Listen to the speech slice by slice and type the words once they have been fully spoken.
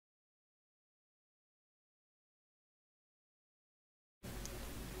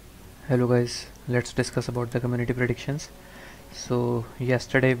Hello guys, let's discuss about the community predictions. So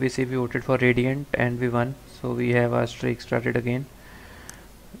yesterday we voted for Radiant and we won. So we have our streak started again.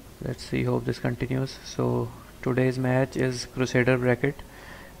 Let's see, hope this continues. So today's match is Crusader bracket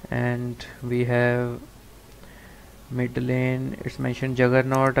and we have mid lane, it's mentioned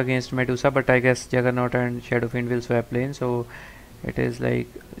Juggernaut against Medusa, but I guess Juggernaut and Shadow Fiend will swap lane. So it is like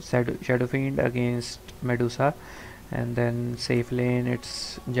Shadow Fiend against Medusa, and then safe lane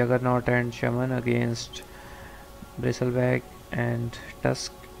it's Juggernaut and Shaman against Bristleback and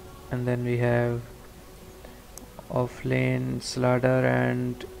Tusk, and then we have off lane Slardar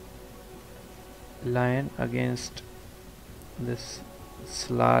and Lion against this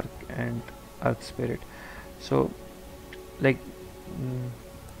Slark and Earth Spirit. So like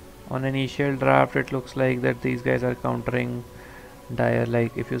on initial draft it looks like that these guys are countering Dire.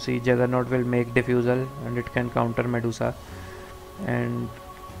 Like if you see, Juggernaut will make Diffusal and it can counter Medusa, and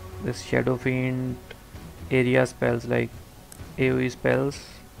this Shadow Fiend area spells like AoE spells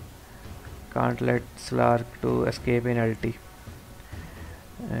can't let Slark to escape in ulti.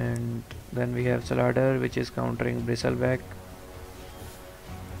 And then we have Saladar which is countering Bristleback.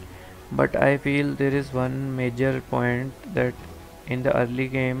 But I feel there is one major point that in the early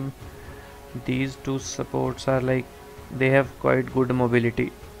game these two supports are like they have quite good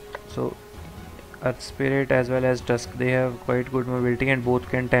mobility. So Earth Spirit as well as Tusk, they have quite good mobility and both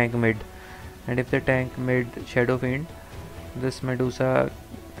can tank mid. And if they tank mid Shadow Fiend, this Medusa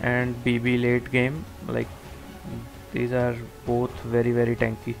and BB late game, like these are both very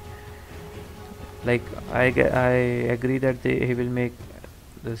tanky. Like I agree that he will make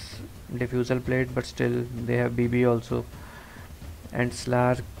this diffusal plate, but still they have BB also. And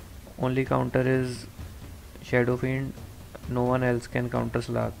Slark only counter is Shadow Fiend, no one else can counter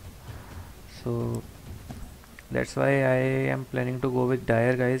Slark. So that's why I am planning to go with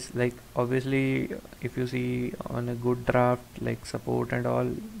Dire, guys. Like obviously if you see on a good draft like support and all,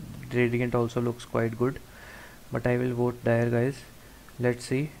 Radiant also looks quite good, but I will vote Dire, guys. Let's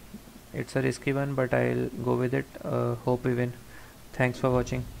see, it's a risky one but I'll go with it. Hope we win. Thanks for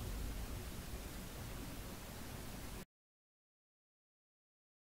watching.